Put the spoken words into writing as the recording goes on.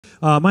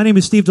My name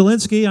is Steve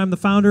Dolinsky. I'm the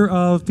founder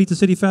of Pizza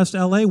City Fest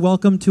L.A.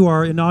 Welcome to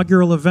our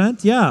inaugural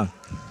event. Yeah.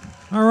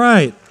 All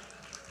right.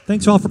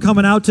 Thanks all for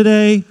coming out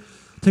today.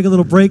 Take a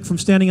little break from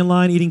standing in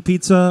line eating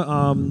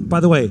pizza. By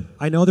the way,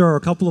 I know there are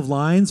a couple of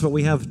lines, but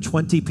we have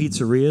 20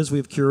 pizzerias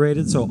we've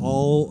curated, so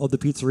all of the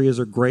pizzerias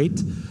are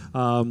great.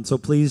 So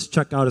please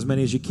check out as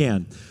many as you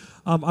can.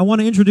 I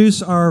want to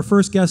introduce our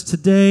first guest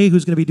today,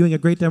 who's going to be doing a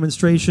great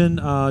demonstration.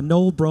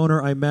 Noel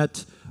Brohner, I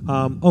met.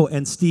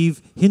 And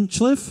Steve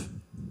Hinchliff.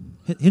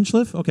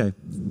 Hinchliff? Okay.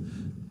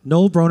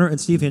 Noel Brohner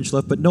and Steve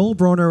Hinchliff. But Noel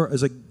Brohner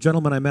is a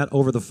gentleman I met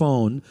over the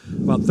phone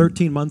about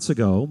 13 months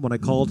ago when I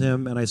called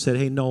him and I said,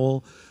 hey,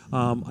 Noel,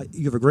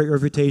 you have a great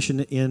reputation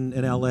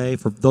in L.A.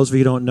 For those of you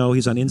who don't know,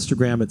 he's on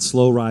Instagram at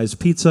Slow Rise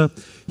Pizza.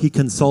 He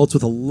consults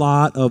with a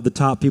lot of the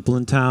top people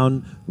in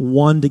town.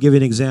 One, to give you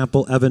an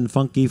example, Evan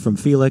Funke from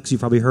Felix,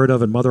 you've probably heard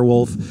of, and Mother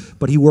Wolf.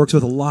 But he works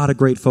with a lot of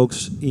great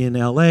folks in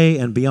L.A.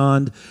 and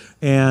beyond.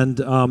 And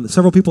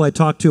several people I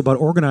talked to about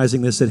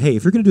organizing this said, hey,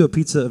 if you're going to do a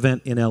pizza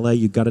event in L.A.,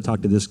 you've got to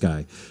talk to this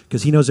guy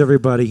because he knows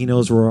everybody. He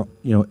knows where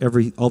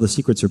all the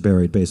secrets are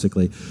buried,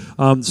 basically.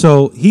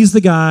 So he's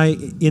the guy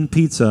in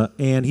pizza,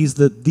 and he's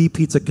the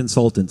pizza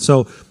consultant.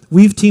 So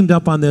we've teamed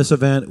up on this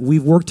event.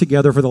 We've worked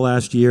together for the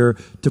last year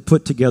to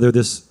put together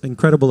this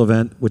incredible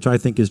event, which I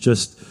think is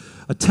just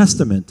a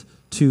testament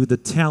to the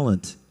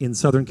talent in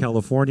Southern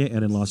California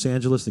and in Los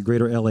Angeles, the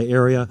greater LA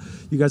area.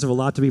 You guys have a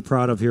lot to be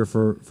proud of here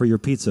for your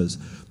pizzas.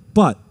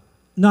 But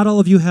not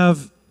all of you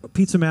have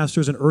pizza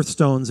masters and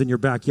earthstones in your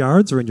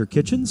backyards or in your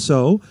kitchens.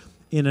 So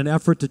in an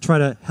effort to try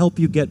to help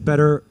you get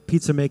better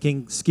pizza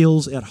making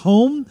skills at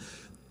home,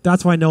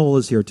 that's why Noel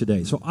is here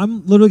today. So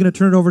I'm literally going to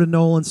turn it over to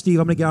Noel and Steve.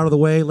 I'm going to get out of the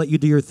way, let you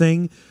do your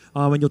thing,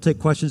 and you'll take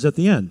questions at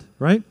the end,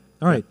 right?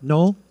 All right,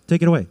 Noel,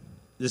 take it away.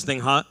 This thing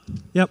hot?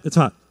 Yep, it's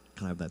hot.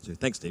 Can I have that too?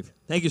 Thanks, Steve.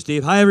 Thank you,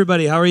 Steve. Hi,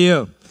 everybody. How are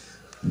you?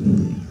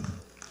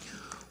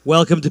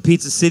 Welcome to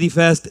Pizza City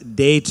Fest,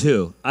 Day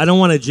 2. I don't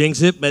want to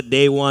jinx it, but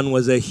Day 1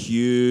 was a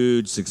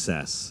huge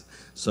success.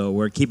 So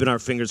we're keeping our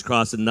fingers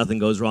crossed that nothing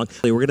goes wrong.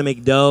 We're going to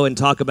make dough and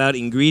talk about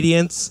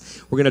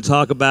ingredients. We're going to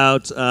talk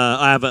about,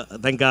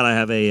 thank God I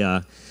have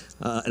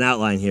an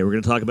outline here. We're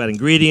going to talk about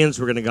ingredients,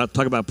 we're going to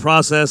talk about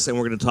process, and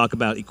we're going to talk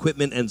about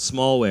equipment and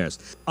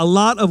smallwares. A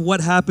lot of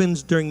what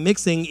happens during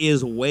mixing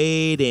is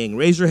waiting.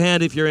 Raise your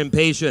hand if you're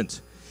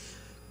impatient.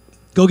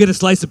 Go get a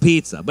slice of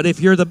pizza. But if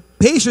you're the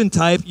patient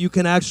type, you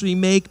can actually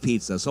make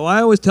pizza. So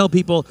I always tell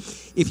people,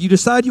 if you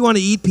decide you want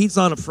to eat pizza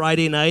on a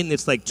Friday night and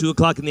it's like 2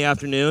 o'clock in the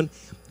afternoon,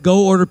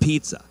 go order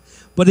pizza.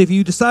 But if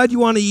you decide you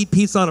want to eat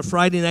pizza on a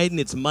Friday night and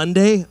it's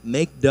Monday,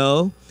 make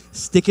dough,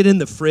 stick it in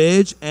the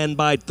fridge, and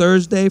by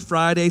Thursday,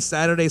 Friday,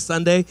 Saturday,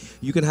 Sunday,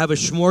 you can have a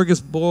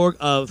smorgasbord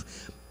of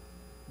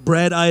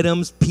bread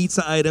items,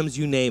 pizza items,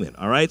 you name it,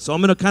 all right? So I'm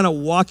going to kind of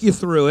walk you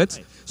through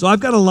it. So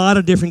I've got a lot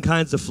of different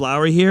kinds of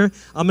flour here.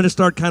 I'm going to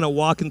start kind of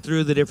walking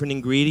through the different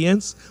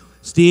ingredients.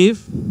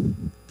 Steve,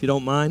 if you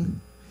don't mind,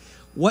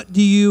 what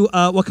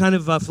kind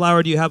of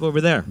flour do you have over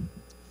there?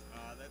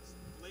 That's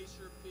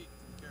Glacier Peak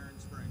from Cairn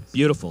Springs.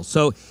 Beautiful.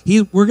 So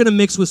we're going to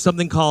mix with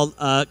something called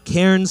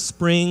Cairn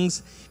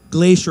Springs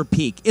Glacier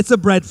Peak. It's a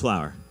bread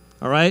flour,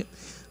 all right?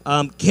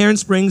 Cairn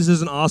Springs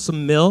is an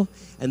awesome mill,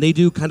 and they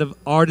do kind of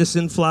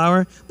artisan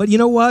flour. But you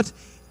know what?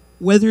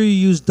 Whether you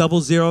use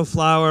 00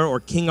 flour or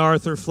King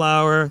Arthur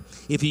flour,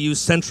 if you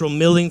use Central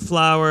Milling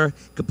flour,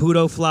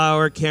 Caputo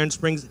flour, Cairn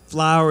Springs,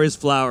 flour is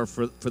flour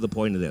for the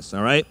point of this,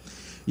 all right?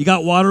 You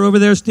got water over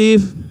there,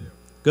 Steve?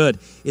 Good.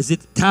 Is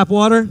it tap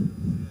water?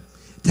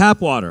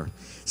 Tap water.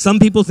 Some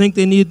people think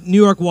they need New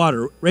York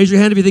water. Raise your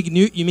hand if you think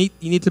you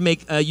need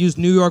to use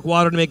New York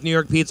water to make New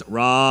York pizza.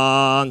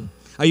 Wrong.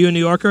 Are you a New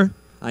Yorker?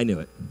 I knew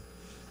it.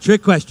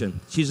 Trick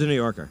question. She's a New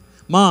Yorker.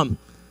 Mom.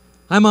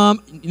 Hi,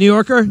 Mom. New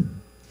Yorker?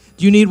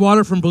 Do you need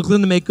water from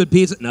Brooklyn to make good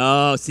pizza?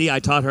 No. See, I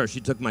taught her. She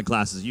took my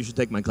classes. You should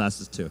take my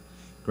classes too.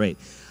 Great.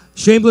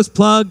 Shameless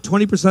plug,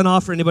 20%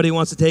 off for anybody who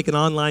wants to take an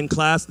online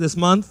class this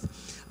month.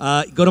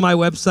 Go to my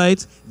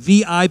website,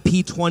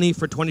 VIP20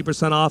 for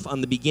 20% off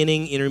on the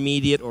beginning,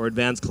 intermediate, or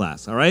advanced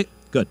class. All right?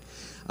 Good.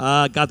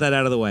 Got that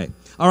out of the way.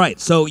 All right,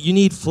 so you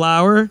need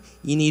flour.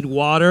 You need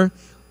water.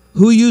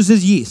 Who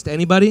uses yeast?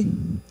 Anybody?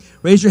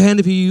 Raise your hand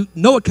if you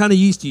know what kind of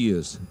yeast you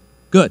use.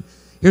 Good.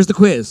 Here's the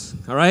quiz.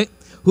 All right?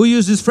 Who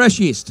uses fresh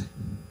yeast?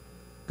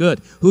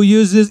 Good. Who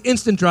uses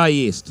instant dry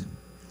yeast?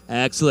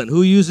 Excellent.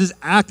 Who uses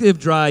active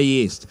dry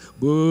yeast?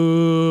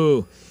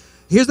 Boo.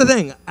 Here's the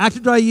thing.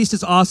 Active dry yeast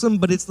is awesome,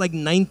 but it's like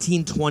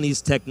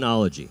 1920s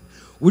technology.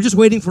 We're just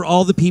waiting for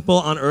all the people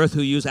on Earth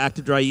who use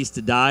active dry yeast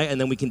to die,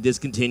 and then we can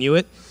discontinue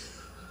it.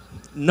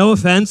 No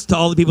offense to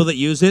all the people that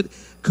use it.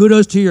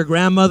 Kudos to your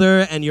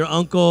grandmother and your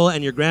uncle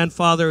and your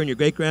grandfather and your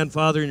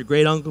great-grandfather and your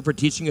great-uncle for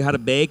teaching you how to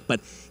bake, but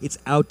it's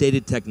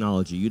outdated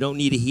technology. You don't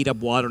need to heat up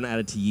water and add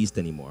it to yeast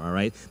anymore, all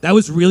right? That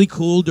was really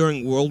cool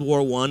during World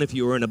War I if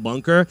you were in a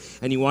bunker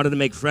and you wanted to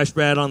make fresh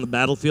bread on the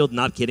battlefield.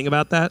 Not kidding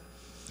about that.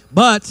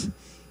 But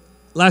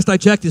last I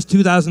checked is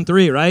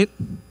 2003, right?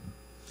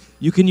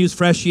 You can use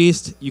fresh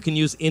yeast. You can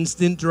use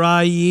instant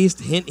dry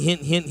yeast. Hint,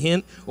 hint, hint,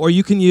 hint. Or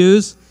you can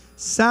use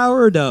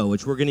sourdough,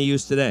 which we're going to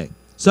use today.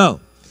 So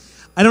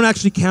I don't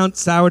actually count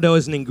sourdough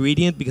as an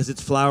ingredient because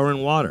it's flour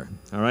and water,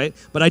 all right?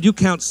 But I do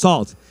count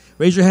salt.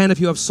 Raise your hand if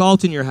you have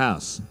salt in your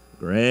house.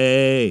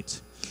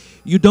 Great.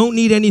 You don't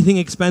need anything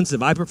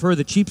expensive. I prefer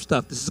the cheap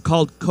stuff. This is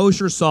called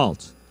kosher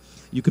salt.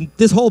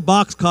 This whole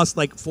box costs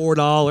like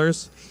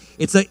 $4.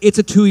 It's a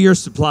 2-year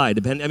supply.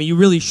 You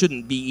really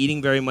shouldn't be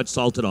eating very much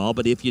salt at all,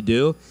 but if you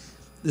do,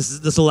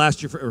 this will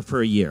last you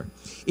for a year.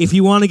 If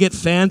you want to get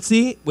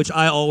fancy, which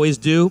I always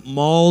do,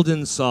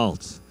 Malden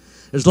salt.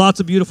 There's lots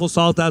of beautiful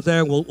salt out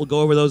there. We'll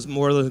go over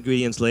more of those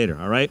ingredients later,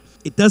 all right?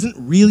 It doesn't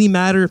really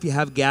matter if you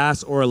have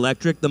gas or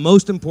electric. The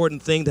most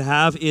important thing to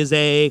have is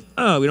we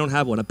don't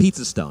have one, a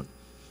pizza stone.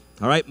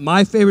 All right,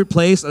 my favorite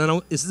place,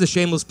 and this is a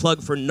shameless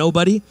plug for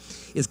nobody,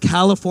 is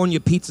California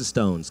Pizza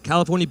Stones.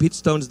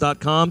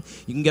 CaliforniaPizzaStones.com.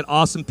 You can get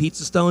awesome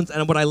pizza stones,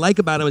 and what I like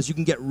about them is you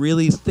can get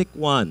really thick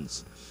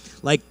ones,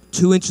 like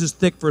 2 inches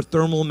thick for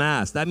thermal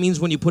mass. That means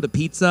when you put a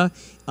pizza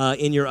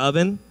in your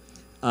oven,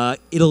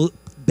 it'll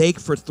bake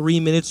for 3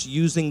 minutes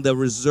using the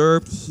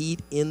reserved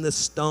heat in the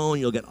stone.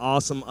 You'll get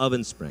awesome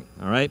oven spring,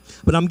 all right?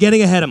 But I'm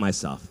getting ahead of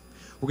myself.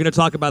 We're going to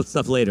talk about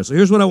stuff later. So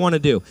here's what I want to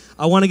do.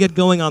 I want to get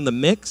going on the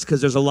mix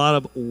because there's a lot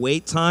of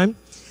wait time,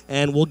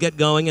 and we'll get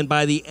going. And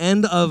by the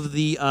end of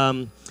the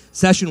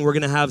session, we're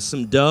going to have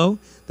some dough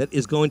that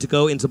is going to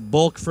go into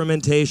bulk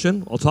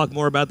fermentation. I'll talk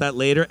more about that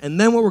later. And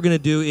then what we're going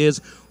to do is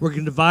we're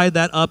going to divide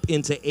that up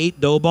into 8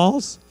 dough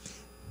balls.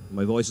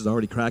 My voice is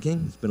already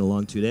cracking. It's been a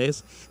long 2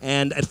 days.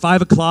 And at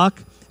 5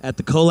 o'clock at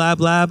the Collab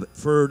Lab,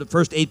 for the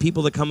first 8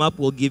 people that come up,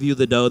 we'll give you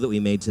the dough that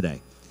we made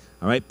today.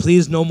 All right?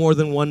 Please no more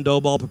than 1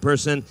 dough ball per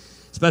person,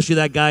 especially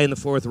that guy in the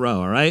 4th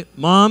row, all right?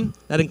 Mom,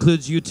 that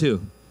includes you too.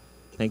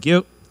 Thank you.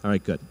 All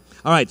right, good.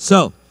 All right,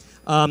 so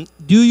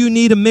do you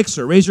need a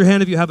mixer? Raise your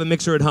hand if you have a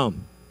mixer at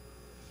home.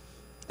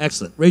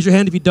 Excellent. Raise your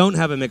hand if you don't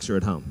have a mixer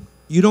at home.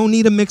 You don't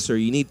need a mixer.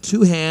 You need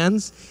 2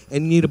 hands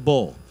and you need a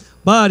bowl.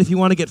 But if you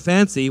want to get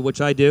fancy,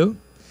 which I do,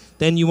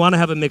 then you want to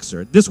have a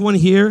mixer. This one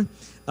here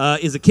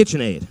is a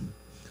KitchenAid.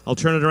 I'll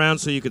turn it around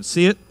so you can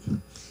see it.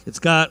 It's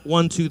got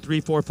 1, 2,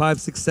 3, 4,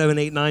 5, 6, 7,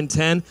 8, 9,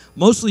 10.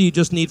 Mostly you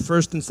just need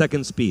first and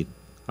second speed,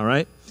 all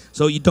right?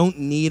 So you don't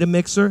need a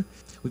mixer.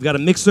 We've got a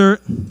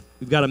mixer.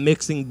 We've got a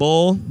mixing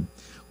bowl.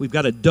 We've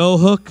got a dough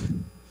hook,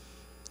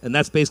 and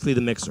that's basically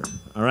the mixer,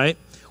 all right?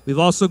 We've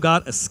also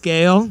got a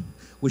scale,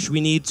 which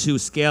we need to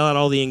scale out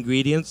all the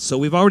ingredients. So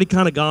we've already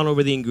kind of gone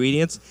over the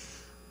ingredients.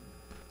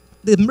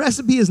 The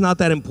recipe is not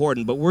that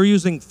important, but we're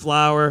using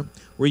flour.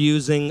 We're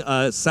using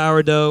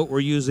sourdough. We're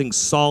using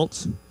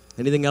salt.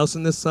 Anything else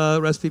in this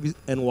recipe?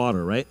 And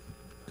water, right?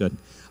 Good.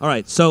 All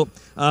right. So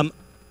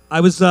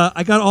I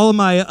got all of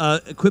my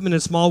equipment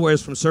and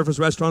smallwares from Surface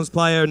Restaurant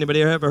Supply.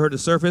 Anybody ever heard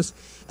of Surface?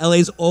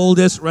 LA's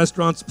oldest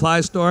restaurant supply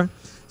store.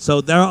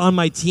 So they're on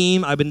my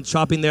team. I've been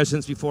shopping there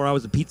since before I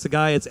was a pizza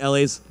guy. It's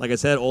LA's, like I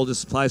said,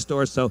 oldest supply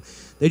store. So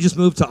they just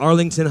moved to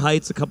Arlington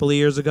Heights a couple of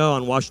years ago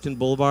on Washington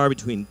Boulevard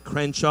between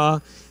Crenshaw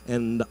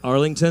and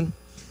Arlington.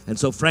 And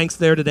so Frank's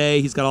there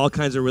today. He's got all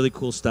kinds of really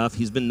cool stuff.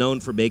 He's been known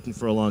for baking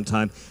for a long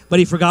time. But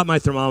he forgot my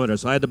thermometer,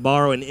 so I had to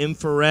borrow an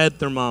infrared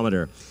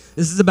thermometer.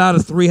 This is about a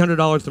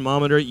 $300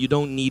 thermometer. You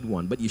don't need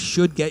one, but you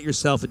should get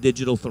yourself a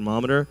digital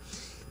thermometer.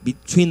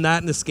 Between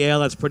that and the scale,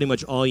 that's pretty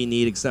much all you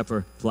need except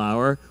for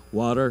flour,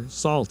 water,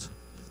 salt,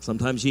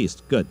 sometimes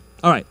yeast. Good.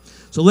 All right,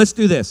 so let's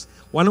do this.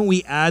 Why don't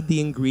we add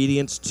the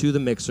ingredients to the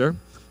mixer?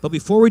 But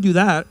before we do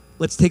that,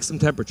 let's take some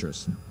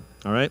temperatures.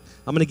 All right?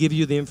 I'm going to give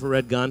you the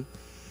infrared gun.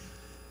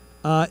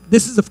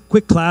 This is a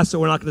quick class, so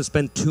we're not going to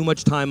spend too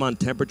much time on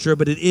temperature,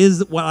 but it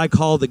is what I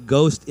call the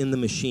ghost in the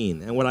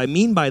machine. And what I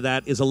mean by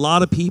that is a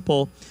lot of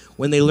people,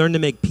 when they learn to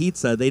make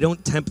pizza, they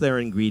don't temp their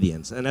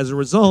ingredients. And as a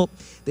result,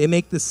 they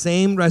make the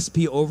same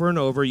recipe over and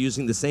over,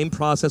 using the same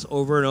process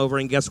over and over,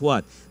 and guess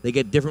what? They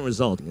get different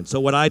results. And so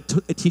what I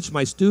teach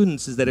my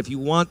students is that if you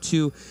want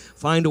to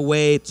find a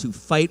way to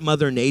fight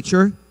Mother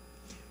Nature,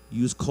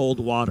 use cold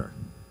water,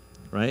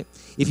 right?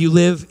 If you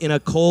live in a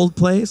cold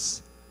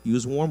place,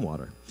 use warm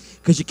water.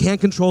 Because you can't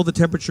control the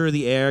temperature of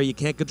the air, you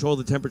can't control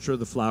the temperature of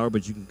the flour,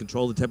 but you can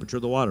control the temperature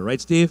of the water. Right,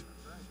 Steve?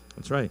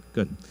 That's right.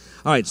 Good.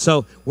 All right,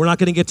 so we're not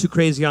going to get too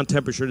crazy on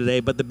temperature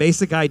today, but the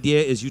basic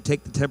idea is you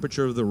take the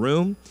temperature of the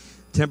room,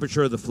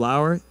 temperature of the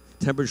flour,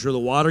 temperature of the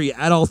water, you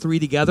add all 3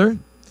 together,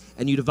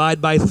 and you divide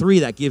by 3.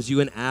 That gives you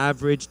an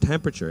average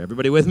temperature.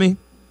 Everybody with me?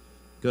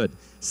 Good.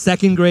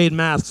 2nd grade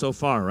math so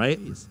far, right?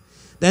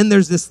 Then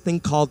there's this thing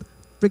called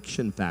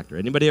friction factor.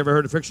 Anybody ever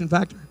heard of friction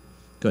factor?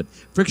 Good.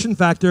 Friction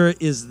factor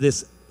is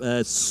this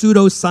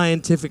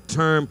pseudo-scientific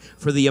term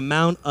for the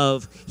amount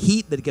of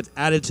heat that gets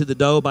added to the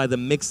dough by the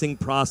mixing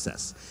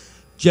process.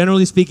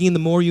 Generally speaking, the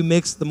more you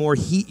mix, the more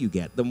heat you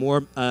get, the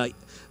more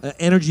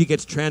energy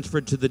gets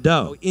transferred to the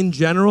dough. In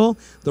general,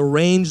 the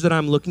range that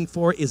I'm looking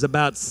for is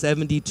about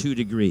 72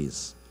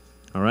 degrees,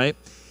 all right?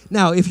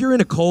 Now, if you're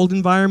in a cold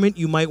environment,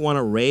 you might want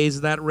to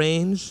raise that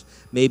range,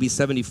 maybe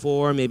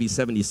 74, maybe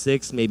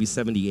 76, maybe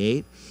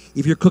 78.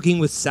 If you're cooking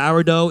with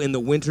sourdough in the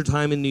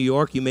wintertime in New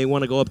York, you may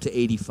want to go up to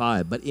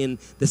 85. But in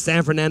the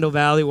San Fernando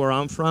Valley, where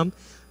I'm from,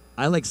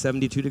 I like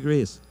 72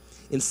 degrees.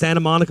 In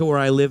Santa Monica, where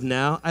I live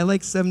now, I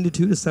like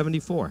 72 to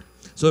 74.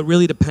 So it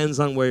really depends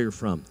on where you're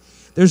from.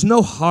 There's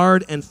no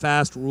hard and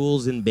fast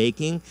rules in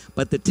baking,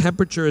 but the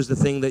temperature is the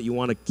thing that you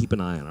want to keep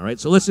an eye on, all right?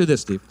 So let's do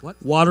this, Steve. What?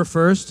 Water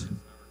first?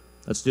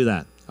 Let's do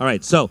that. All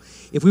right, so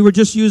if we were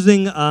just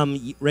using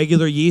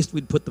regular yeast,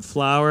 we'd put the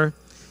flour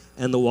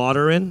and the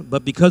water in.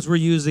 But because we're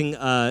using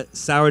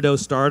sourdough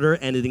starter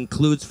and it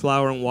includes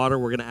flour and water,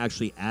 we're going to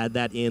actually add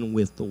that in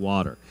with the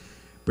water.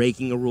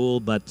 Breaking a rule,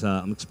 but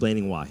I'm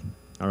explaining why,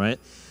 all right?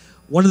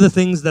 One of the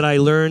things that I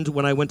learned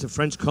when I went to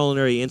French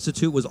Culinary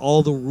Institute was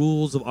all the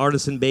rules of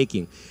artisan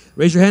baking.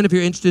 Raise your hand if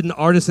you're interested in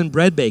artisan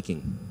bread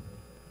baking.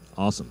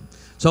 Awesome.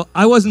 So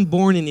I wasn't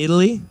born in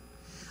Italy.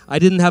 I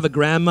didn't have a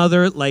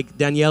grandmother like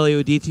Daniele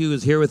Uditi, who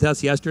was here with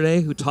us yesterday,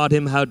 who taught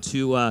him how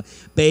to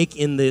bake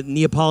in the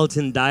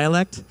Neapolitan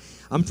dialect.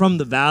 I'm from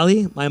the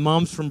Valley. My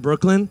mom's from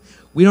Brooklyn.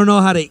 We don't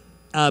know how to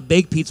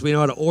bake pizza. We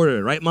know how to order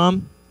it. Right,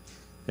 Mom?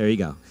 There you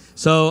go.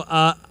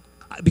 So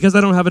because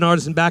I don't have an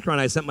artisan background,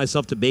 I sent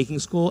myself to baking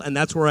school, and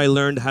that's where I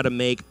learned how to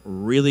make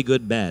really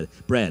good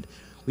bread.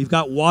 We've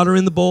got water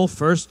in the bowl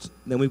first,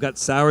 then we've got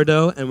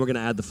sourdough, and we're going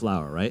to add the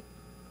flour, right?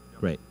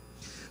 Great.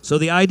 So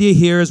the idea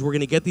here is we're going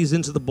to get these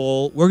into the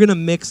bowl. We're going to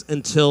mix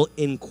until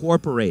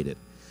incorporated,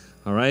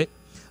 all right?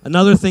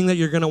 Another thing that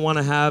you're going to want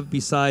to have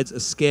besides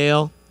a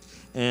scale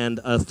and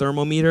a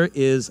thermometer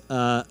is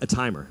a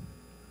timer,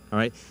 all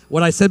right?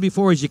 What I said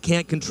before is you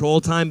can't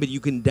control time, but you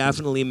can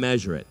definitely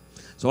measure it.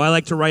 So I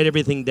like to write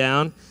everything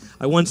down.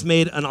 I once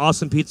made an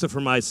awesome pizza for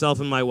myself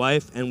and my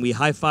wife, and we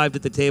high-fived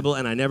at the table,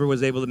 and I never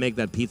was able to make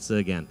that pizza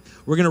again.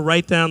 We're going to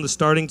write down the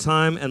starting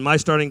time, and my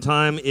starting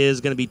time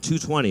is going to be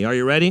 2:20. Are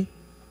you ready?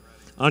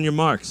 On your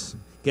marks,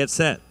 get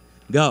set,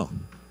 go.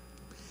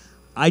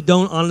 I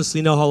don't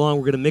honestly know how long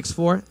we're going to mix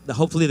for.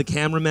 Hopefully the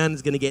cameraman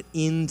is going to get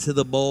into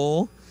the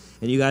bowl,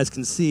 and you guys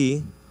can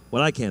see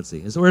what I can't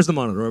see. So where's the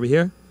monitor? Over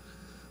here?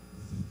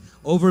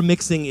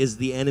 Over-mixing is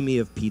the enemy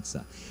of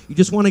pizza. You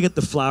just want to get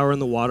the flour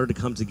and the water to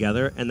come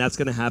together, and that's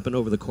going to happen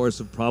over the course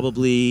of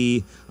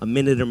probably a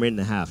minute or minute and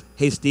a half.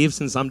 Hey, Steve,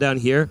 since I'm down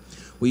here,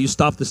 will you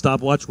stop the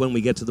stopwatch when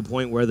we get to the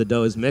point where the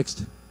dough is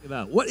mixed?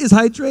 What is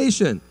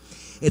hydration?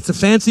 It's a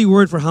fancy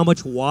word for how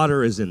much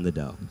water is in the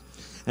dough.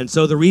 And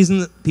so the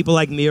reason that people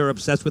like me are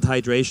obsessed with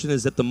hydration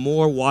is that the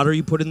more water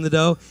you put in the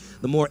dough,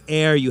 the more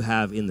air you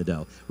have in the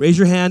dough. Raise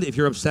your hand if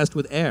you're obsessed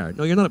with air.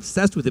 No, you're not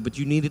obsessed with it, but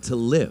you need it to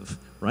live,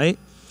 right?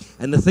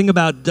 And the thing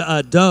about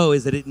dough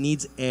is that it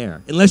needs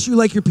air. Unless you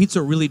like your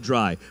pizza really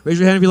dry. Raise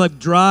your hand if you like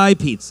dry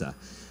pizza.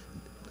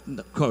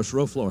 Of course,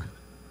 row floor.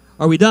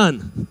 Are we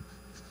done?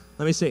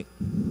 Let me see.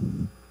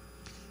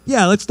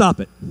 Yeah, let's stop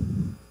it.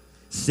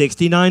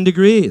 69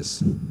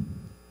 degrees.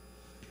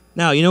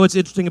 Now, you know what's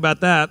interesting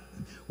about that?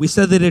 We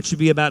said that it should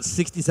be about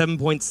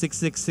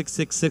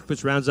 67.66666,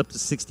 which rounds up to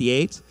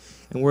 68.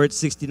 And we're at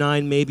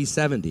 69, maybe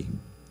 70,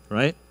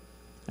 right?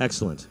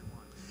 Excellent.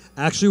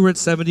 Actually, we're at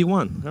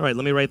 71. All right,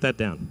 let me write that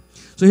down.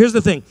 So here's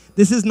the thing.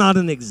 This is not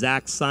an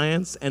exact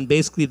science, and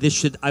basically this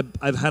should,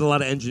 I've had a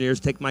lot of engineers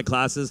take my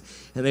classes,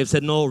 and they've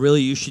said, Noel,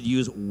 really, you should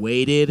use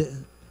weighted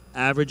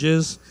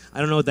averages. I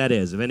don't know what that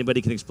is. If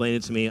anybody can explain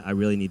it to me, I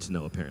really need to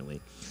know,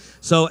 apparently.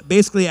 So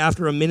basically,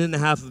 after a minute and a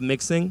half of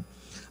mixing,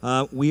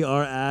 we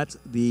are at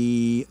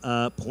the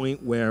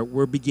point where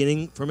we're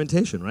beginning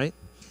fermentation, right?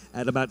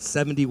 At about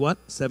 70 what?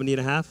 70 and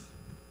a half?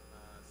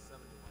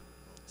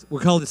 71. We're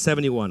calling it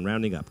 71,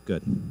 rounding up.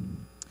 Good.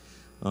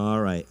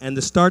 All right. And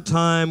the start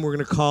time, we're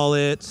going to call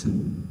it,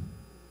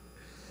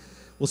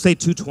 we'll say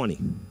 2:20.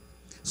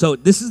 So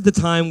this is the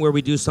time where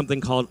we do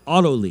something called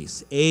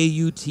autolyse,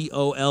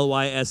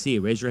 A-U-T-O-L-Y-S-E.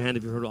 Raise your hand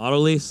if you've heard of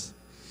autolyse.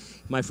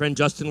 If my friend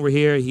Justin were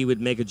here, he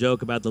would make a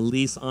joke about the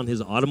lease on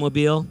his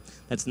automobile.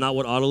 That's not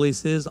what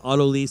autolyse is.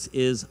 Autolyse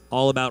is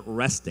all about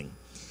resting.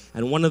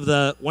 And one of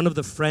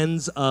the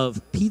friends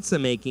of pizza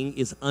making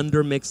is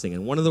undermixing.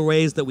 And one of the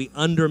ways that we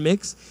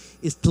undermix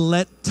is to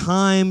let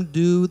time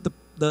do the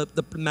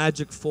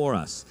magic for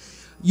us.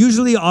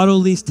 Usually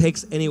autolyse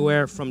takes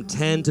anywhere from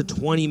 10 to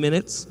 20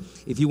 minutes.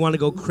 If you want to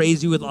go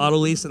crazy with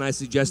autolyse, and I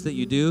suggest that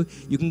you do,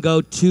 you can go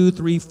 2,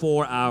 3,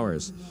 4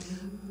 hours.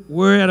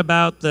 We're at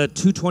about the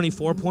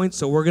 2:24 point,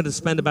 so we're going to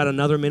spend about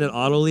another minute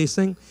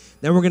autolysing.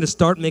 Then we're going to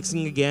start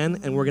mixing again,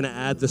 and we're going to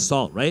add the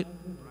salt, right?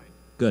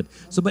 Good.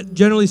 So, but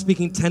generally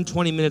speaking, 10,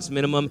 20 minutes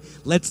minimum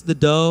lets the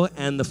dough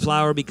and the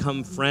flour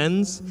become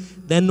friends.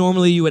 Then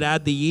normally you would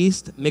add the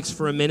yeast, mix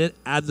for a minute,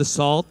 add the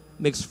salt,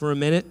 mix for a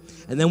minute,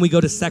 and then we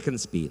go to second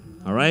speed,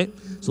 all right?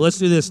 So let's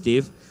do this,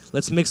 Steve.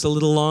 Let's mix a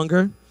little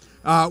longer.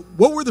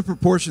 What were the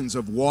proportions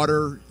of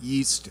water,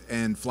 yeast,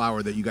 and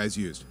flour that you guys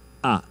used?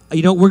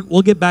 You know,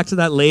 we'll get back to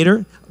that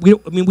later.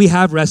 We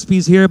have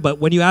recipes here, but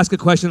when you ask a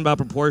question about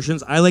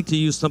proportions, I like to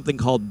use something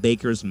called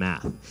baker's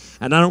math.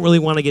 And I don't really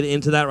want to get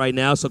into that right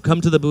now, so come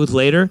to the booth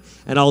later,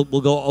 and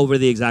we'll go over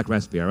the exact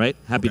recipe, all right?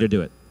 Happy to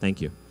do it. Thank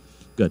you.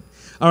 Good.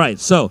 All right,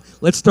 so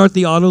let's start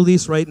the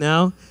autolyse right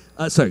now.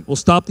 We'll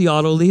stop the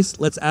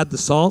autolyse. Let's add the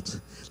salt.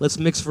 Let's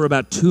mix for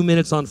about 2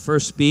 minutes on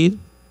first speed.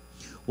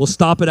 We'll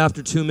stop it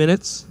after 2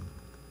 minutes.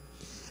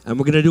 And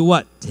we're going to do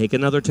what? Take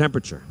another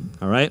temperature,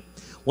 all right?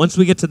 Once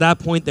we get to that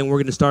point, then we're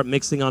going to start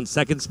mixing on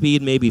second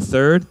speed, maybe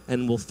third,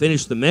 and we'll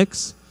finish the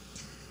mix.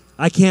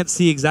 I can't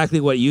see exactly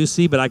what you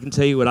see, but I can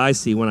tell you what I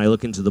see when I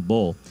look into the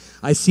bowl.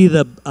 I see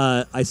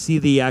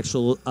the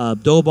actual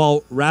dough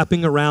ball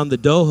wrapping around the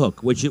dough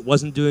hook, which it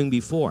wasn't doing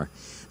before.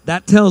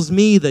 That tells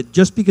me that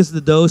just because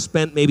the dough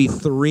spent maybe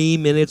 3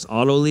 minutes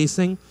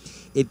auto-leasing,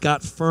 it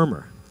got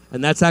firmer.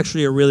 And that's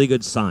actually a really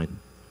good sign.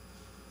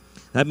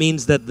 That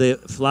means that the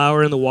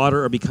flour and the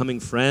water are becoming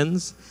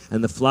friends,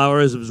 and the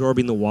flour is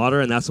absorbing the water,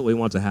 and that's what we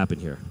want to happen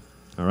here.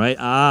 All right?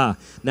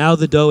 Now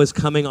the dough is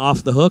coming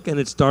off the hook, and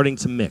it's starting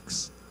to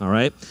mix. All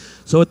right?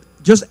 So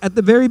just at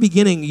the very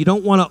beginning, you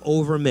don't want to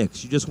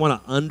over-mix. You just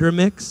want to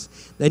under-mix.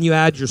 Then you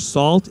add your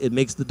salt. It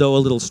makes the dough a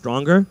little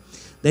stronger.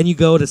 Then you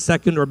go to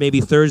second or maybe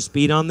third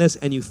speed on this,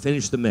 and you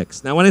finish the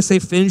mix. Now, when I say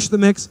finish the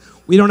mix,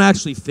 we don't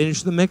actually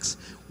finish the mix.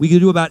 We can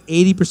do about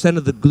 80%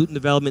 of the gluten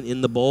development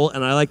in the bowl,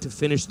 and I like to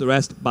finish the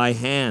rest by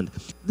hand.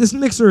 This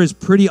mixer is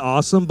pretty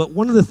awesome, but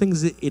one of the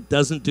things that it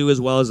doesn't do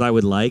as well as I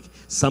would like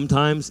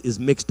sometimes is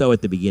mix dough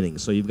at the beginning.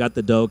 So you've got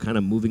the dough kind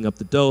of moving up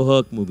the dough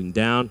hook, moving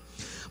down.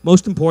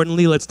 Most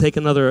importantly, let's take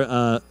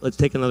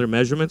another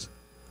measurement.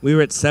 We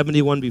were at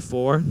 71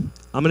 before.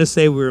 I'm going to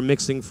say we were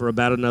mixing for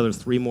about another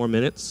 3 more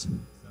minutes.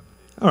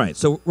 All right,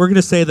 so we're going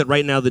to say that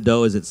right now the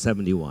dough is at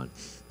 71.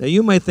 Now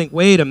you might think,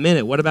 wait a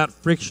minute, what about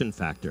friction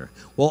factor?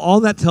 Well,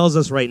 all that tells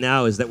us right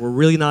now is that we're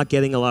really not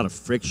getting a lot of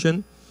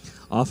friction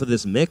off of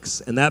this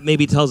mix, and that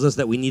maybe tells us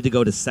that we need to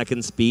go to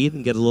second speed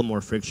and get a little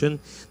more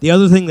friction. The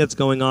other thing that's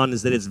going on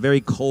is that it's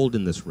very cold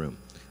in this room,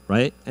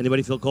 right?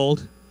 Anybody feel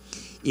cold?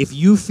 If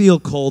you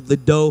feel cold, the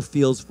dough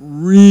feels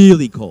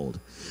really cold.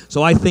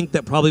 So I think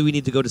that probably we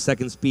need to go to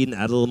second speed and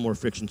add a little more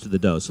friction to the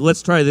dough. So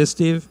let's try this,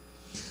 Steve.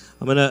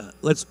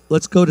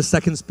 Let's go to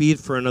second speed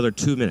for another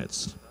 2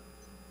 minutes.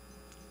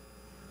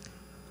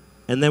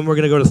 And then we're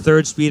going to go to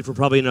third speed for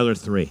probably another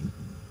 3.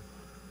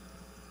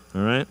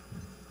 All right?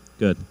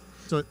 Good.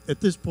 So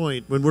at this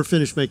point, when we're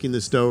finished making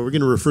this dough, we're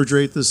going to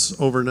refrigerate this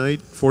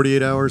overnight,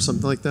 48 hours,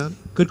 something like that?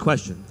 Good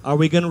question. Are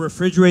we going to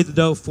refrigerate the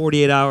dough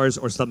 48 hours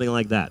or something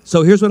like that?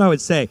 So here's what I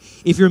would say.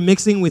 If you're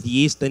mixing with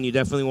yeast, then you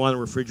definitely want to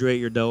refrigerate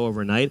your dough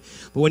overnight.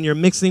 But when you're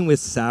mixing with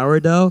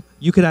sourdough,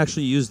 you could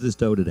actually use this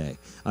dough today.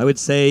 I would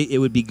say it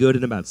would be good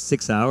in about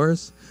 6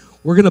 hours.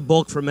 We're going to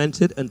bulk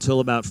ferment it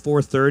until about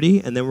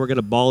 4:30, and then we're going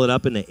to ball it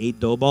up into 8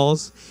 dough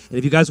balls. And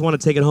if you guys want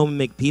to take it home and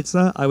make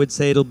pizza, I would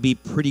say it'll be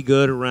pretty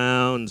good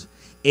around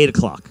 8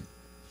 o'clock.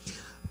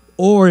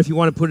 Or if you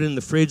want to put it in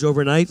the fridge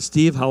overnight,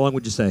 Steve, how long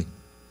would you say?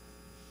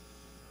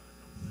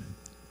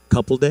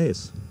 Couple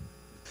days.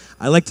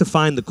 I like to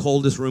find the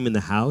coldest room in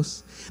the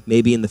house,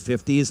 maybe in the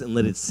 50s, and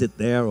let it sit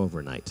there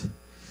overnight.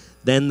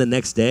 Then the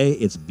next day,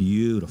 it's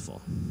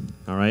beautiful.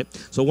 All right?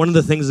 So one of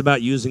the things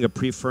about using a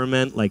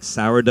pre-ferment like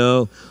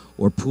sourdough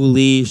or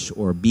pouliche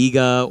or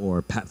biga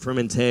or pat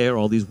fermenté or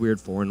all these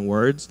weird foreign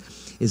words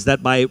is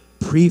that by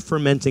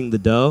pre-fermenting the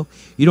dough,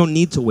 you don't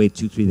need to wait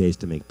 2-3 days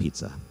to make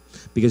pizza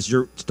because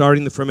you're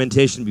starting the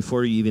fermentation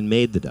before you even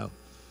made the dough.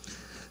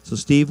 So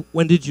Steve,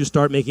 when did you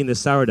start making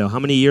this sourdough? How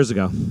many years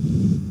ago?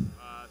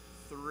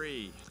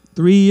 3.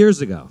 3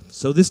 years ago.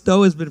 So this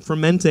dough has been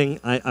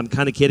fermenting, I'm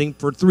kind of kidding,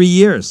 for 3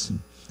 years.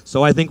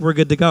 So I think we're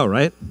good to go,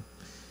 right?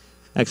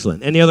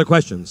 Excellent. Any other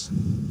questions?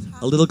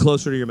 A little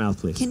closer to your mouth,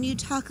 please. Can you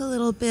talk a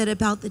little bit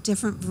about the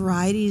different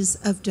varieties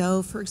of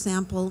dough, for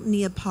example,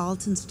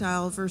 Neapolitan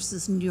style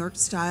versus New York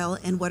style,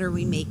 and what are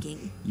we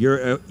making?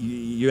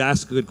 You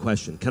ask a good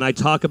question. Can I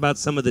talk about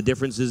some of the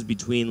differences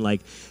between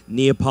like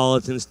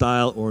Neapolitan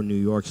style or New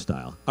York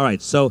style? All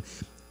right, so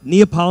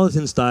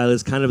Neapolitan style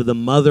is kind of the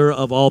mother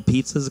of all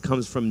pizzas. It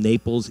comes from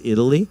Naples,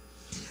 Italy.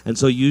 And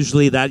so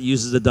usually that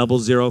uses a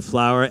 00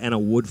 flour and a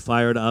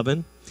wood-fired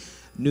oven.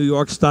 New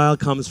York style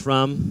comes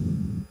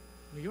from?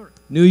 New York.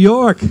 New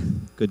York.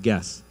 Good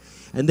guess.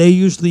 And they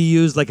usually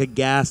use like a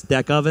gas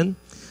deck oven.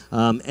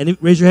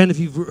 Raise your hand if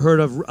you've heard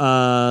of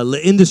La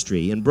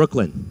Industrie in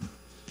Brooklyn.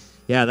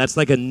 Yeah, that's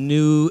like a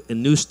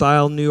new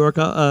style New York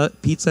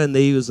pizza, and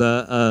they use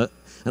an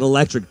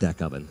electric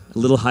deck oven, a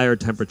little higher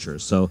temperature.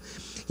 So,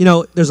 you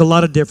know, there's a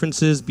lot of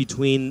differences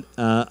between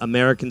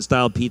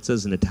American-style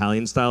pizzas and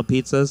Italian-style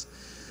pizzas.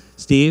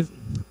 Steve,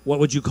 what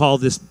would you call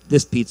this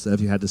pizza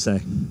if you had to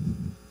say?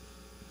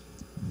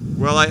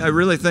 Well, I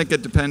really think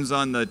it depends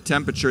on the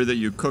temperature that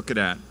you cook it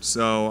at.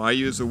 So I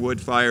use a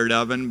wood-fired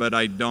oven, but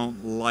I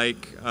don't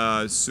like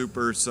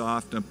super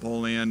soft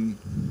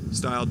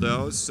Napoleon-style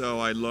doughs.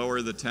 So I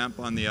lower the temp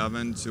on the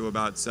oven to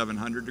about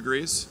 700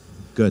 degrees.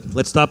 Good.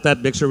 Let's stop that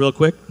mixer real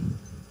quick.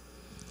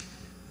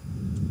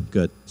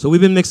 Good. So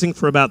we've been mixing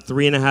for about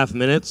 3.5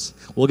 minutes.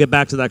 We'll get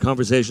back to that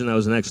conversation. That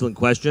was an excellent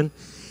question.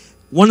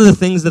 One of the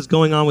things that's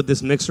going on with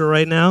this mixer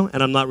right now,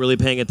 and I'm not really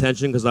paying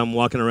attention because I'm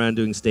walking around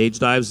doing stage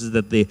dives, is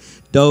that the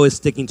dough is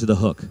sticking to the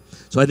hook.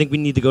 So I think we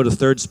need to go to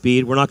third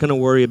speed. We're not going to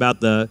worry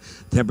about the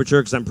temperature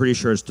because I'm pretty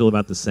sure it's still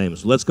about the same.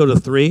 So let's go to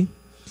 3,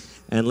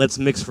 and let's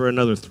mix for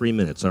another 3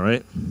 minutes, all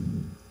right?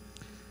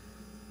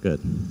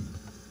 Good.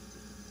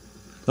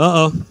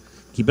 Uh-oh.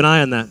 Keep an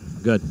eye on that.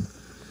 Good.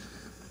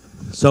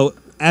 So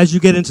as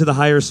you get into the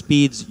higher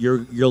speeds,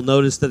 you'll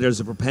notice that there's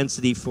a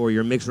propensity for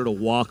your mixer to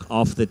walk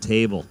off the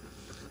table.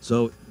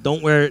 So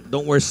don't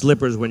wear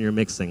slippers when you're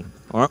mixing,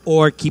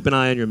 or keep an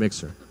eye on your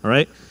mixer. All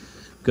right.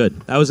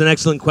 Good. That was an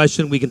excellent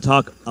question. We can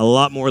talk a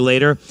lot more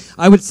later.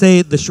 I would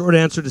say the short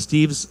answer to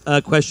Steve's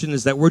question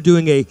is that we're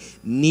doing a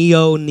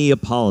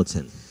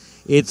Neapolitan.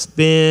 It's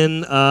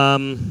been,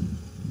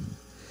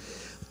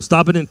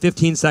 stop it in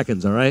 15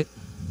 seconds, all right?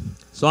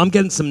 So I'm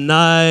getting some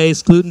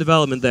nice gluten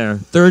development there.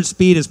 Third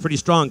speed is pretty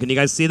strong. Can you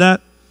guys see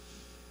that?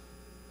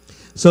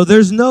 So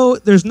there's no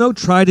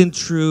tried and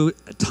true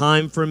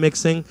time for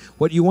mixing.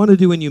 What you want to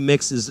do when you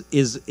mix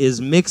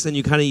is mix, and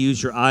you kind of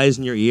use your eyes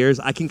and your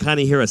ears. I can kind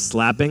of hear a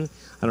slapping.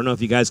 I don't know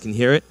if you guys can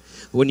hear it.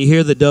 But when you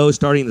hear the dough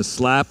starting to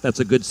slap, that's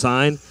a good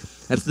sign.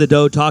 That's the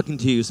dough talking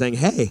to you, saying,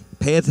 hey,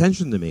 pay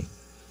attention to me.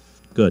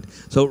 Good.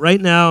 So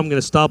right now I'm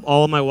going to stop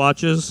all of my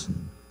watches.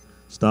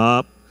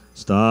 Stop,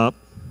 stop,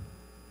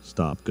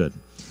 stop. Good.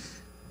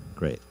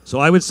 Great. So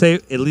I would say,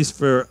 at least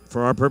for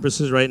our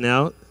purposes right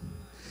now,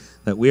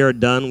 that we are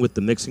done with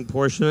the mixing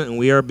portion, and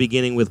we are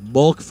beginning with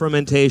bulk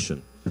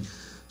fermentation.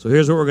 So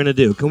here's what we're going to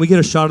do. Can we get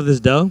a shot of this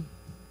dough?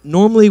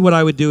 Normally what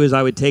I would do is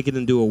I would take it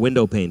and do a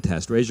window pane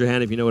test. Raise your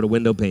hand if you know what a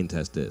window pane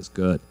test is.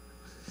 Good.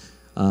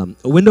 A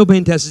window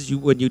pane test is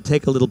when you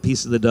take a little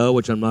piece of the dough,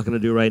 which I'm not going to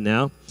do right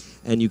now,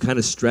 and you kind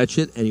of stretch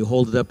it, and you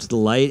hold it up to the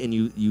light, and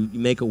you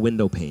make a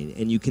window pane,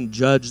 and you can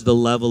judge the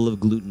level of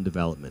gluten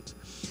development.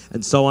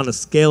 And so on a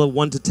scale of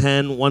 1 to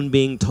 10, 1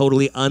 being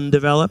totally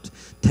undeveloped,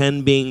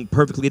 10 being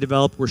perfectly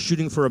developed, we're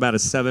shooting for about a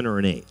 7 or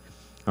an 8.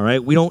 All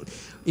right?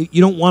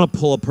 You don't want to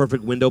pull a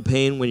perfect window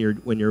pane when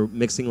you're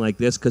mixing like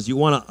this, because you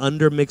want to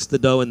undermix the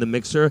dough in the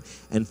mixer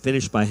and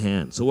finish by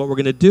hand. So what we're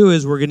going to do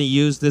is we're going to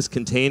use this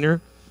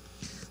container.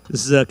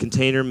 This is a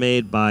container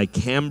made by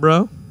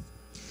Cambro,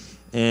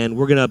 and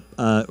we're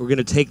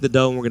gonna take the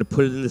dough and we're gonna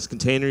put it in this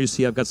container. You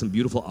see, I've got some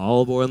beautiful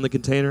olive oil in the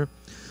container.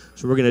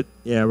 So we're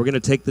gonna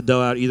take the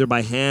dough out either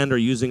by hand or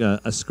using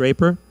a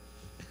scraper.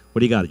 What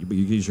do you got? You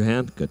use your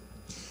hand? Good.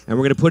 And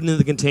we're gonna put it in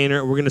the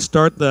container. We're gonna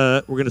start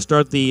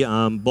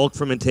the bulk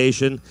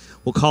fermentation.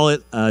 We'll call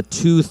it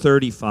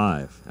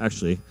 235.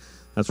 Actually,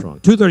 that's wrong.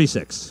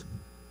 236.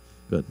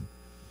 Good.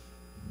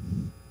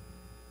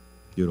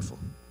 Beautiful.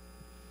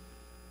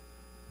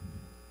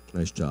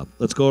 Nice job.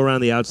 Let's go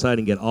around the outside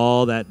and get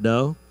all that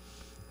dough.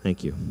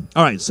 Thank you.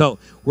 All right, so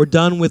we're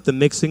done with the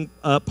mixing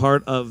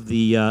part of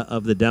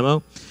the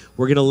demo.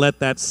 We're going to let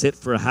that sit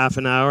for a half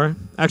an hour.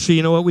 Actually,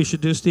 you know what we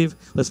should do, Steve?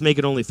 Let's make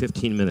it only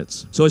 15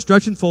 minutes. So a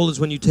stretch and fold is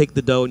when you take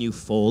the dough and you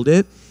fold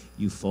it,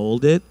 you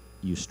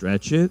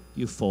stretch it,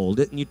 you fold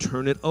it, and you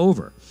turn it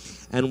over.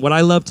 And what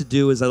I love to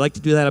do is I like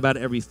to do that about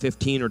every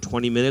 15 or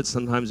 20 minutes,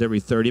 sometimes every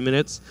 30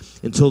 minutes,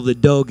 until the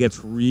dough gets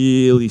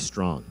really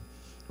strong,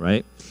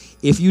 right?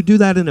 If you do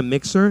that in a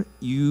mixer,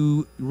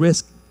 you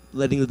risk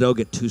letting the dough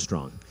get too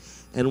strong.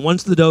 And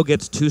once the dough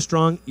gets too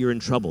strong, you're in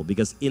trouble,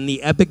 because in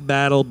the epic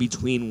battle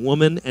between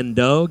woman and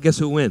dough, guess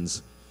who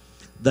wins?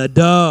 The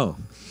dough.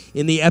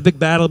 In the epic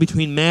battle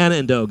between man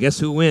and dough, guess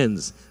who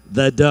wins?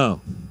 The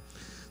dough.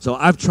 So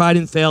I've tried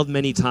and failed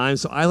many times,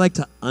 so I like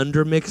to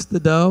undermix the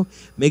dough,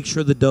 make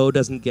sure the dough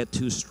doesn't get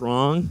too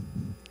strong,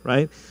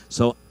 right?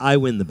 So I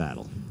win the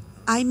battle.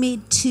 I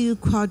made 2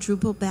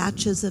 quadruple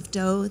batches of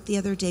dough the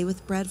other day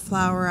with bread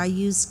flour. I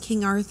used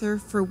King Arthur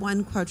for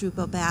 1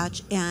 quadruple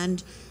batch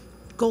and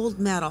gold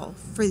medal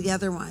for the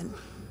other one.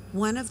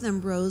 One of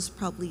them rose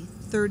probably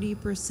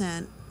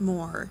 30%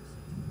 more.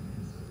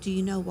 Do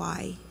you know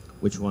why?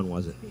 Which one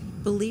was it?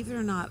 Believe it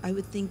or not, I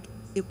would think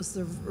it was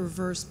the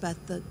reverse,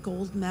 but the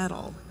gold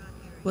medal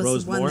was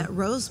Rose the one more? that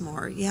rose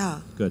more.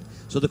 Yeah. Good.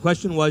 So the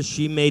question was,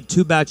 she made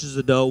 2 batches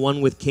of dough,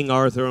 one with King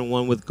Arthur and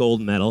one with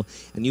gold medal,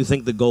 and you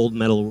think the gold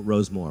medal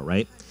rose more,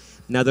 right?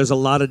 Now, there's a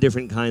lot of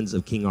different kinds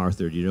of King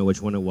Arthur. Do you know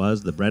which one it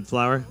was? The bread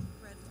flour?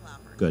 Bread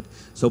flour. Good.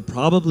 So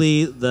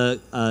probably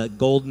the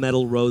gold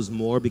medal rose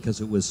more because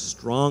it was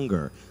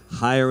stronger,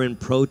 higher in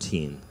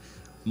protein,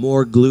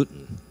 more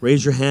gluten.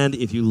 Raise your hand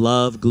if you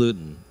love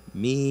gluten.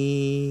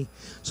 Me.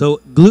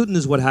 So gluten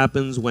is what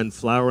happens when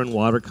flour and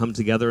water come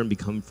together and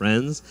become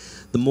friends.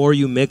 The more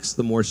you mix,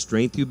 the more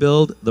strength you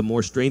build. The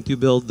more strength you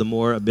build, the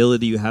more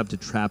ability you have to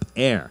trap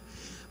air.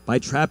 By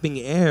trapping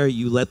air,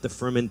 you let the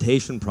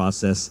fermentation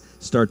process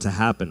start to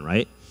happen,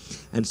 right?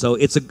 And so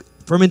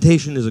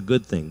fermentation is a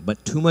good thing,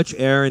 but too much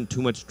air and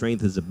too much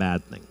strength is a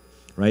bad thing,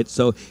 right?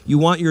 So you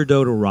want your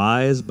dough to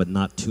rise, but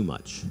not too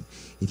much.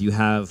 If you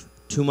have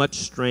too much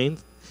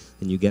strength,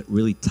 and you get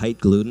really tight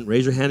gluten.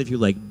 Raise your hand if you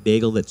like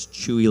pizza that's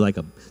chewy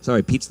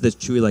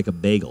like a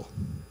bagel.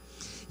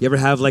 You ever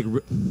have well,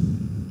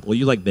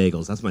 you like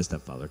bagels. That's my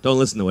stepfather. Don't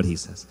listen to what he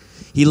says.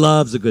 He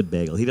loves a good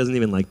bagel. He doesn't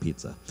even like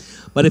pizza.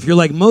 But if you're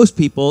like most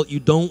people, you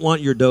don't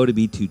want your dough to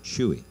be too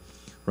chewy,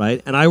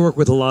 right? And I work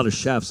with a lot of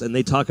chefs, and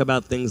they talk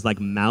about things like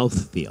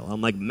mouthfeel. I'm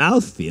like,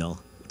 mouthfeel?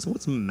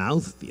 What's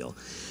mouthfeel?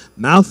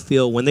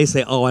 Mouthfeel, when they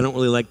say, oh, I don't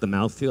really like the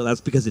mouthfeel,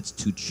 that's because it's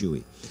too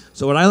chewy.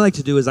 So what I like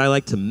to do is I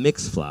like to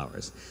mix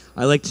flours.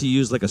 I like to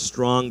use like a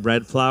strong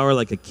bread flour,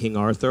 like a King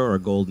Arthur or a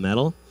gold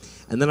medal.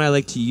 And then I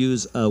like to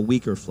use a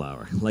weaker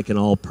flour, like an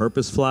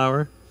all-purpose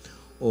flour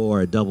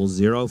or a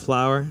 00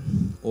 flour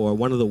or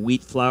one of the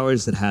wheat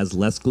flours that has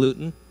less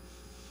gluten.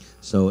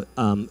 So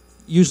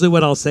usually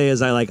what I'll say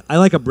is I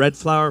like a bread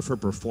flour for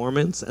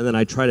performance, and then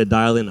I try to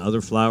dial in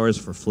other flours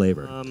for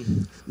flavor.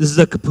 This is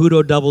a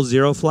Caputo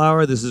 00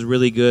 flour. This is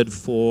really good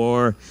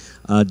for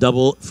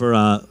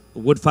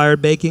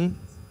wood-fired baking.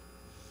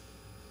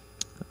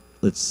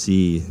 Let's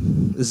see.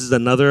 This is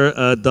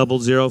another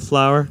 00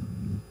 flour.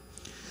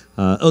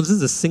 This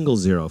is a single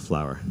zero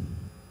flour.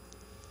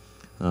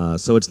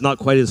 So it's not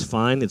quite as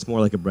fine. It's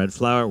more like a bread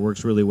flour. It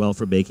works really well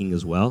for baking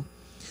as well.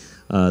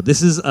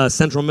 This is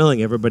Central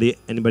Milling.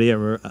 Anybody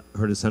ever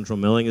heard of Central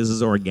Milling? This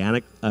is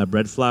organic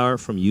bread flour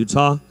from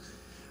Utah.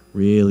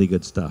 Really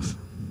good stuff.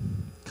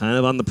 Kind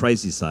of on the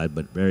pricey side,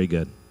 but very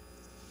good.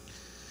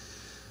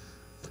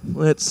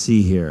 Let's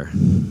see here.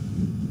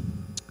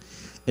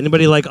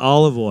 Anybody like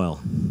olive oil?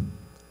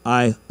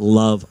 I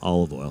love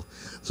olive oil.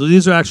 So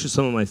these are actually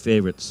some of my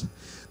favorites.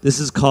 This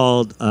is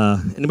called,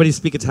 anybody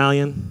speak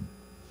Italian?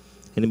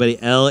 Anybody?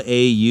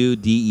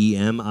 Laudemio.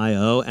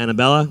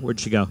 Annabella, where'd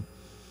she go?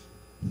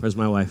 Where's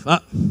my wife?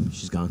 Ah,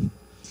 she's gone.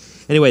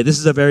 Anyway, this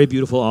is a very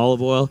beautiful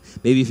olive oil.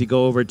 Maybe if you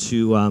go over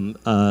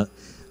to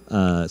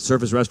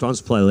Surface Restaurant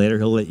Supply later,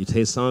 he'll let you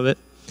taste some of it.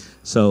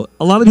 So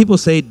a lot of people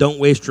say don't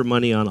waste your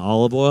money on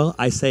olive oil.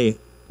 I say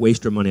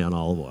waste your money on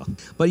olive oil.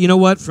 But you know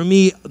what? For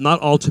me, not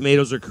all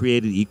tomatoes are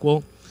created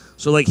equal.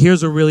 So like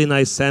here's a really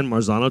nice San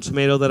Marzano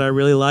tomato that I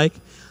really like,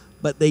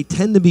 but they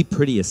tend to be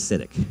pretty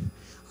acidic.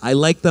 I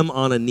like them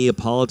on a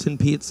Neapolitan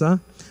pizza,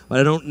 but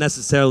I don't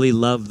necessarily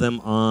love them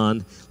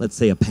on, let's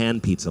say, a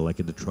pan pizza like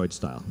a Detroit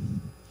style.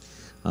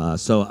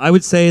 So I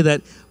would say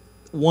that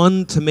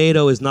one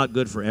tomato is not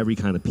good for every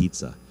kind of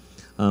pizza.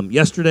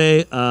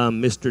 Yesterday,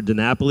 Mr.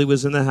 DiNapoli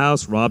was in the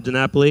house, Rob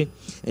DiNapoli,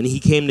 and he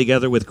came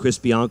together with Chris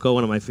Bianco,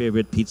 one of my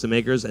favorite pizza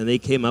makers, and they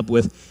came up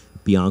with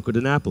Bianco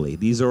DiNapoli.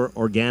 These are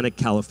organic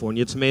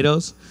California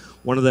tomatoes.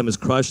 One of them is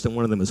crushed and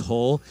one of them is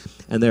whole,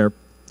 and they're,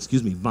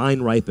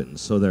 vine ripened.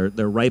 So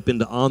they're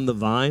ripened on the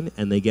vine,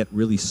 and they get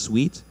really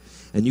sweet.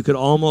 And you could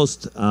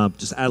almost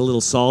just add a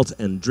little salt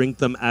and drink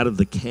them out of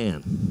the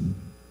can.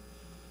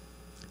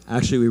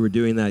 Actually, we were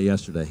doing that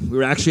yesterday. We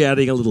were actually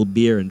adding a little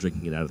beer and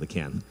drinking it out of the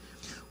can.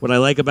 What I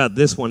like about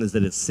this one is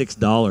that it's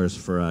 $6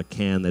 for a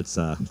can that's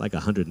like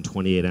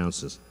 128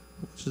 ounces.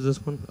 Which is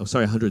this one? Oh,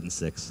 sorry,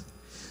 106.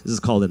 This is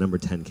called a number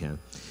 10 can.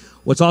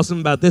 What's awesome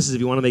about this is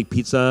if you want to make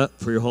pizza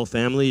for your whole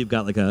family, you've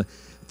got like a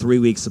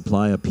 3-week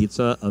supply of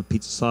pizza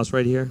sauce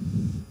right here.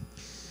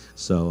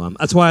 So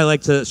that's why I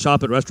like to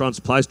shop at restaurant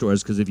supply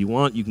stores, because if you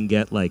want, you can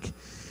get like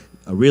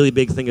a really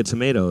big thing of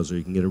tomatoes, or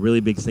you can get a really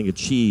big thing of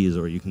cheese,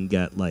 or you can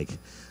get like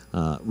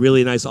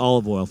really nice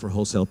olive oil for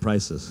wholesale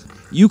prices.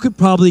 You could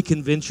probably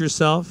convince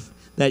yourself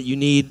that you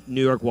need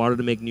New York water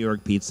to make New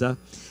York pizza,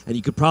 and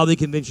you could probably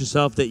convince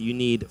yourself that you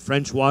need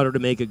French water to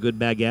make a good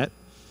baguette,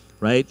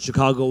 right?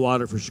 Chicago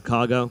water for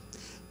Chicago,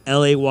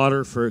 L.A.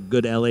 water for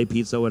good L.A.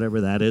 pizza,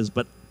 whatever that is.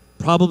 But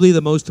probably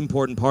the most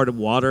important part of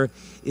water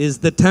is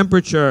the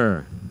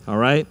temperature, all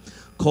right?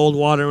 Cold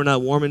water in a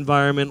warm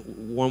environment,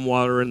 warm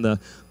water in the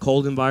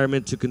cold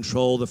environment to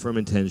control the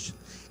fermentation.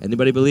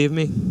 Anybody believe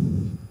me?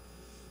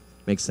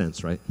 Makes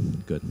sense, right?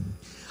 Good.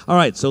 All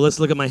right, so let's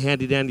look at my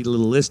handy-dandy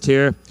little list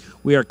here.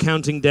 We are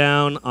counting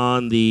down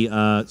on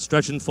the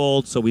stretch and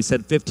fold. So we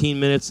said 15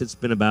 minutes. It's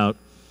been about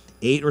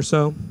 8 or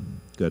so.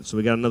 Good. So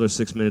we got another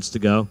 6 minutes to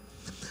go.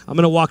 I'm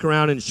going to walk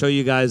around and show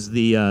you guys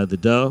the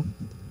dough.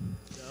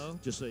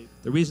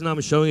 The reason I'm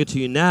showing it to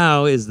you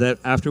now is that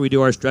after we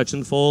do our stretch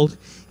and fold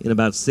in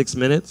about 6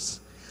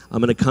 minutes,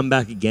 I'm going to come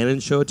back again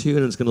and show it to you,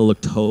 and it's going to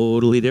look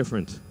totally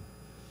different.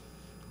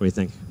 What do you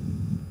think?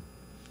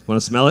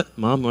 Want to smell it?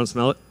 Mom, want to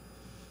smell it?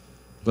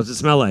 What's it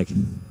smell like? It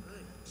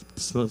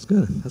smells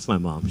good. That's my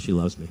mom. She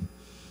loves me.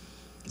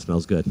 It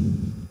smells good.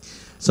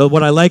 So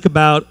what I like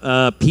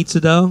about pizza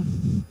dough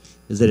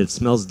is that it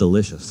smells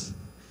delicious.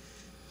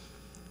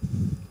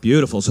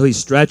 Beautiful. So he's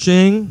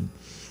stretching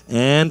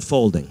and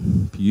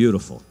folding.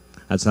 Beautiful.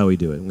 That's how we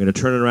do it. I'm going to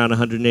turn it around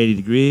 180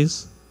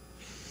 degrees.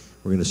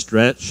 We're going to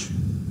stretch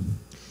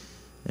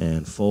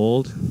and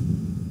fold.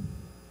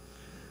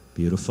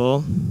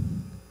 Beautiful.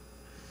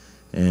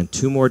 And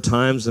 2 more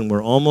times, and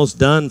we're almost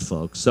done,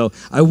 folks. So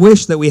I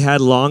wish that we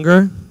had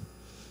longer,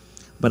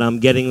 but I'm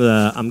getting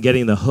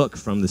the hook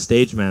from the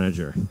stage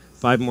manager.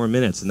 5 more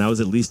minutes, and that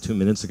was at least 2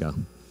 minutes ago.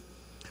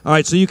 All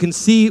right, so you can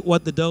see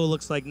what the dough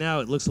looks like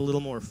now. It looks a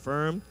little more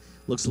firm,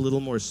 looks a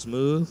little more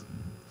smooth.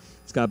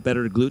 It's got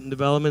better gluten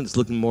development. It's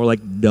looking more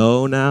like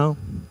dough now.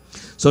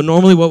 So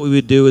normally what we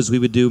would do is we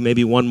would do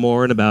maybe 1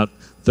 more in about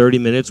 30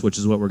 minutes, which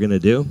is what we're going to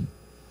do.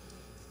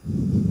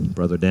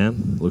 Brother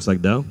Dan, looks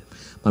like dough.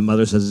 My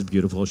mother says it's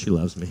beautiful. She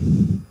loves me.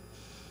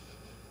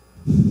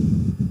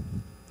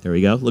 There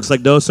we go. Looks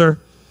like dough, sir?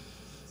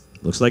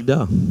 Looks like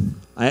dough.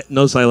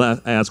 Notice I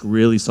ask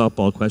really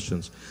softball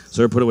questions.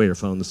 Sir, put away your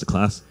phone. This is a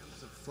class.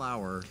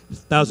 Flour.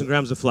 1,000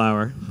 grams of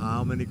flour.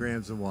 How many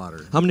grams of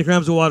water? How many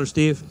grams of water,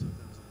 Steve?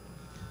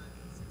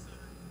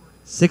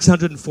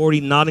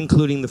 640, not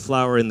including the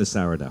flour in the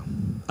sourdough.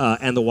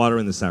 And the water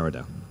in the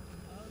sourdough.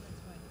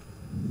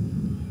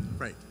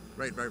 Right.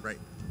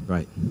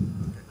 Right.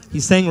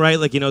 He's saying right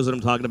like he knows what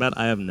I'm talking about.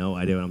 I have no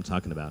idea what I'm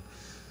talking about.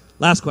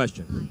 Last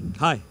question.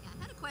 Hi.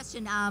 I had a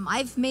Question.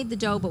 I've made the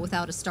dough, but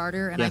without a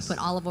starter, and Yes. I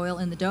put olive oil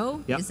in the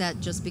dough. Yep. Is that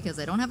just because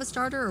I don't have a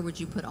starter, or would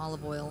you put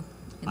olive oil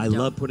in the I dough?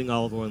 love putting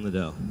olive oil in the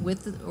dough.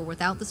 Or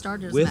without the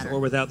starter? Doesn't With matter. or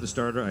without the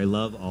starter, I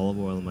love olive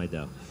oil in my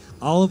dough.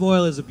 Olive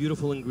oil is a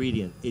beautiful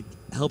ingredient. It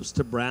helps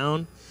to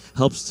brown,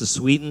 helps to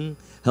sweeten,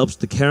 helps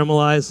to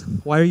caramelize.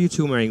 Why are you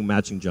two wearing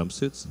matching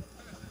jumpsuits?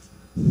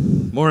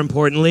 More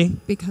importantly,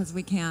 Because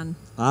we can.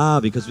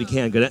 because we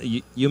can.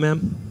 Good. You,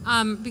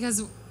 ma'am?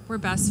 Because we're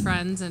best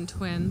friends and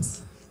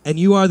twins. And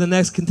you are the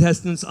next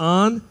contestants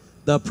on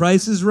The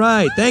Price is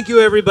Right. Thank you,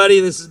 everybody.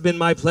 This has been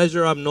my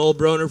pleasure. I'm Noel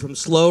Brohner from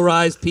Slow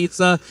Rise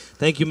Pizza.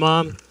 Thank you,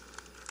 Mom.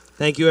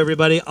 Thank you,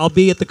 everybody. I'll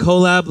be at the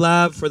Collab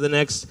Lab for the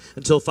next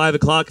until 5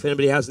 o'clock if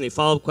anybody has any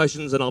follow-up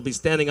questions, and I'll be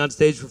standing on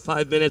stage for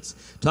 5 minutes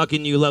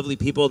talking to you lovely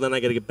people. Then I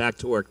got to get back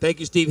to work.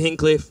 Thank you, Steve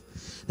Hincliffe.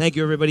 Thank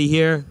you, everybody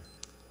here.